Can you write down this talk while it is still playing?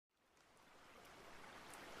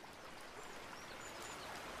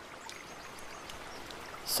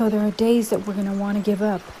So there are days that we're going to want to give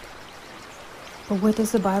up. But what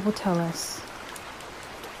does the Bible tell us?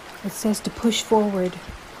 It says to push forward.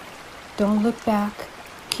 Don't look back.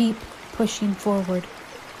 Keep pushing forward.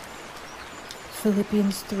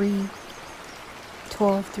 Philippians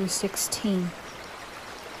 3:12 through 16.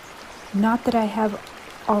 Not that I have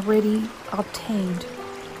already obtained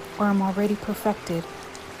or am already perfected,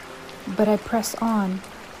 but I press on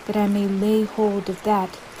that I may lay hold of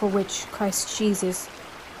that for which Christ Jesus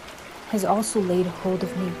has also laid hold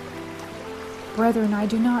of me. Brethren, I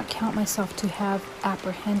do not count myself to have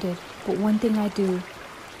apprehended, but one thing I do,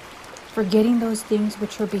 forgetting those things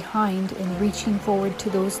which are behind and reaching forward to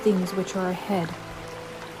those things which are ahead.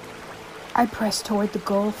 I press toward the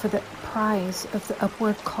goal for the prize of the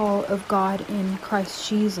upward call of God in Christ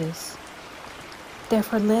Jesus.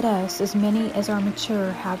 Therefore let us, as many as are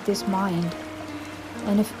mature, have this mind.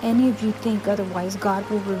 And if any of you think otherwise, God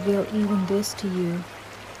will reveal even this to you.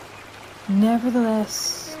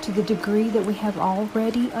 Nevertheless, to the degree that we have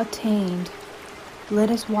already attained, let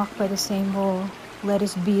us walk by the same rule. Let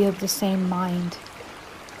us be of the same mind.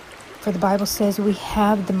 For the Bible says we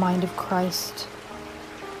have the mind of Christ.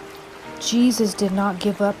 Jesus did not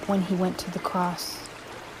give up when he went to the cross.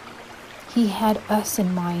 He had us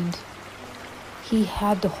in mind. He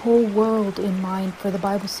had the whole world in mind, for the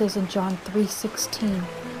Bible says in John 3:16,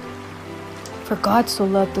 for God so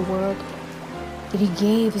loved the world that he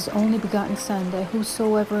gave his only begotten Son, that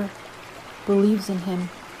whosoever believes in him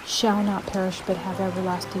shall not perish but have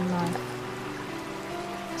everlasting life.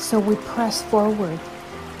 So we press forward.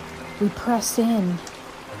 We press in.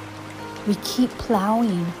 We keep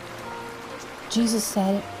plowing. Jesus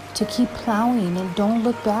said to keep plowing and don't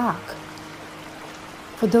look back.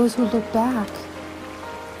 For those who look back,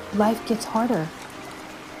 life gets harder.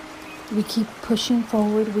 We keep pushing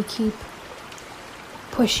forward. We keep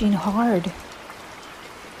pushing hard.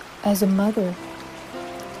 As a mother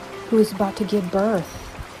who is about to give birth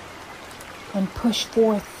and push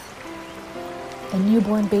forth a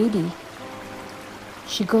newborn baby,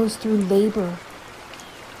 she goes through labor.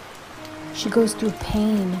 She goes through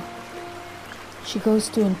pain. She goes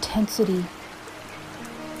through intensity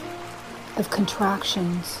of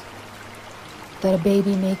contractions that a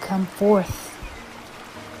baby may come forth.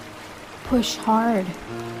 Push hard.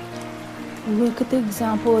 Look at the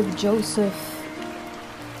example of Joseph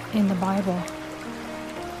in the Bible.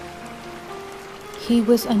 He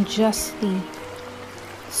was unjustly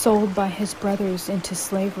sold by his brothers into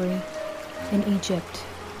slavery in Egypt.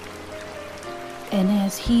 And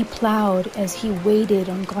as he plowed, as he waited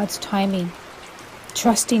on God's timing,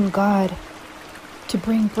 trusting God to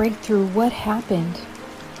bring breakthrough, what happened?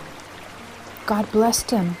 God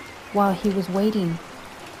blessed him while he was waiting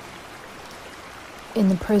in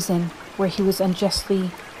the prison where he was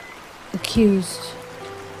unjustly accused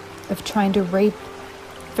of trying to rape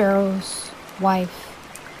Pharaoh's wife.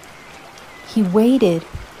 He waited.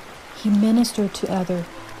 He ministered to others.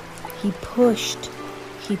 He pushed.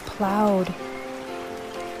 He plowed.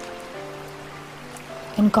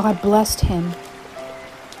 And God blessed him.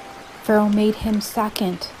 Pharaoh made him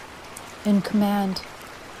second in command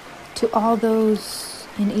to all those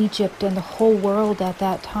in Egypt and the whole world at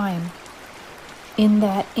that time, in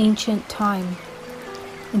that ancient time.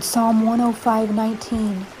 In Psalm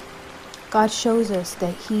 105:19, God shows us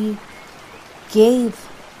that he gave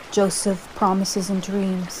Joseph promises and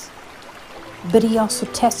dreams, but he also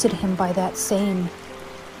tested him by that same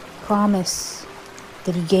promise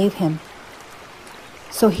that he gave him.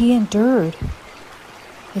 So he endured.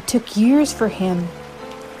 It took years for him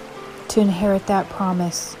to inherit that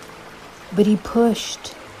promise, but he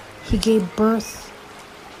pushed. He gave birth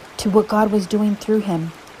to what God was doing through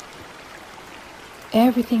him.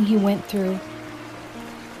 Everything he went through,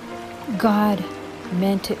 God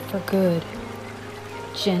meant it for good.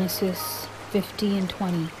 Genesis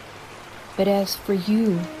 50:20. But as for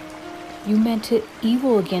you, you meant it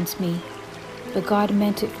evil against me, but God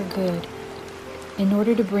meant it for good, in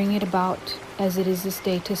order to bring it about as it is this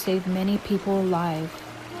day, to save many people alive.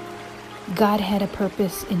 God had a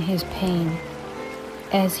purpose in his pain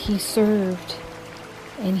as he served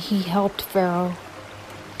and he helped Pharaoh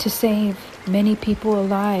to save many people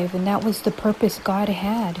alive, and that was the purpose God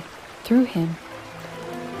had through him.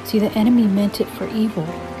 See, the enemy meant it for evil,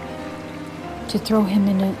 to throw him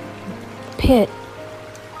in a pit,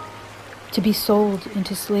 to be sold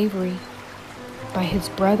into slavery by his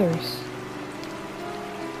brothers.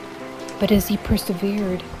 But as he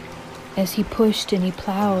persevered, as he pushed and he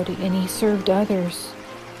plowed and he served others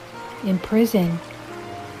in prison,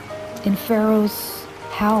 in Pharaoh's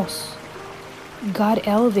house, God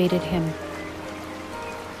elevated him.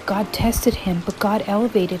 God tested him, but God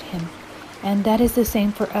elevated him. And that is the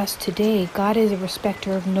same for us today. God is a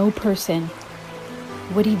respecter of no person.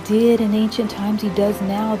 What he did in ancient times, he does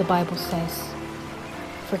now, the Bible says.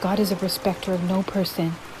 For God is a respecter of no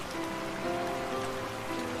person.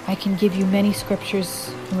 I can give you many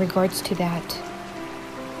scriptures in regards to that.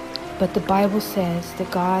 But the Bible says that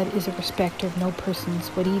God is a respecter of no persons.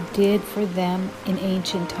 What he did for them in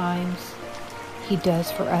ancient times, he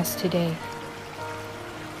does for us today.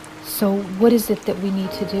 So what is it that we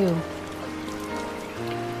need to do?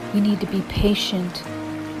 We need to be patient.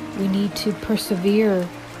 We need to persevere.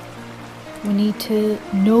 We need to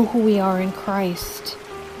know who we are in Christ.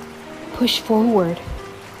 Push forward.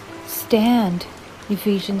 Stand.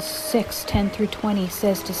 Ephesians 6:10-20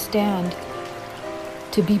 says to stand,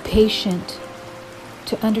 to be patient,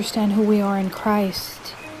 to understand who we are in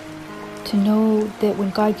Christ, to know that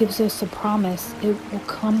when God gives us a promise, it will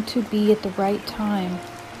come to be at the right time.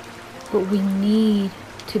 But we need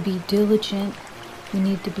to be diligent. We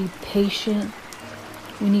need to be patient.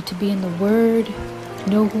 We need to be in the Word,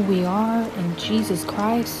 know who we are in Jesus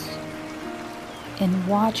Christ, and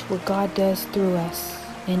watch what God does through us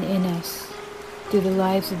and in us, through the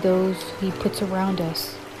lives of those he puts around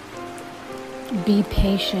us. Be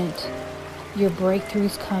patient. Your breakthrough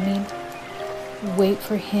is coming. Wait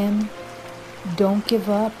for him. Don't give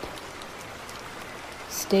up.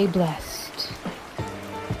 Stay blessed.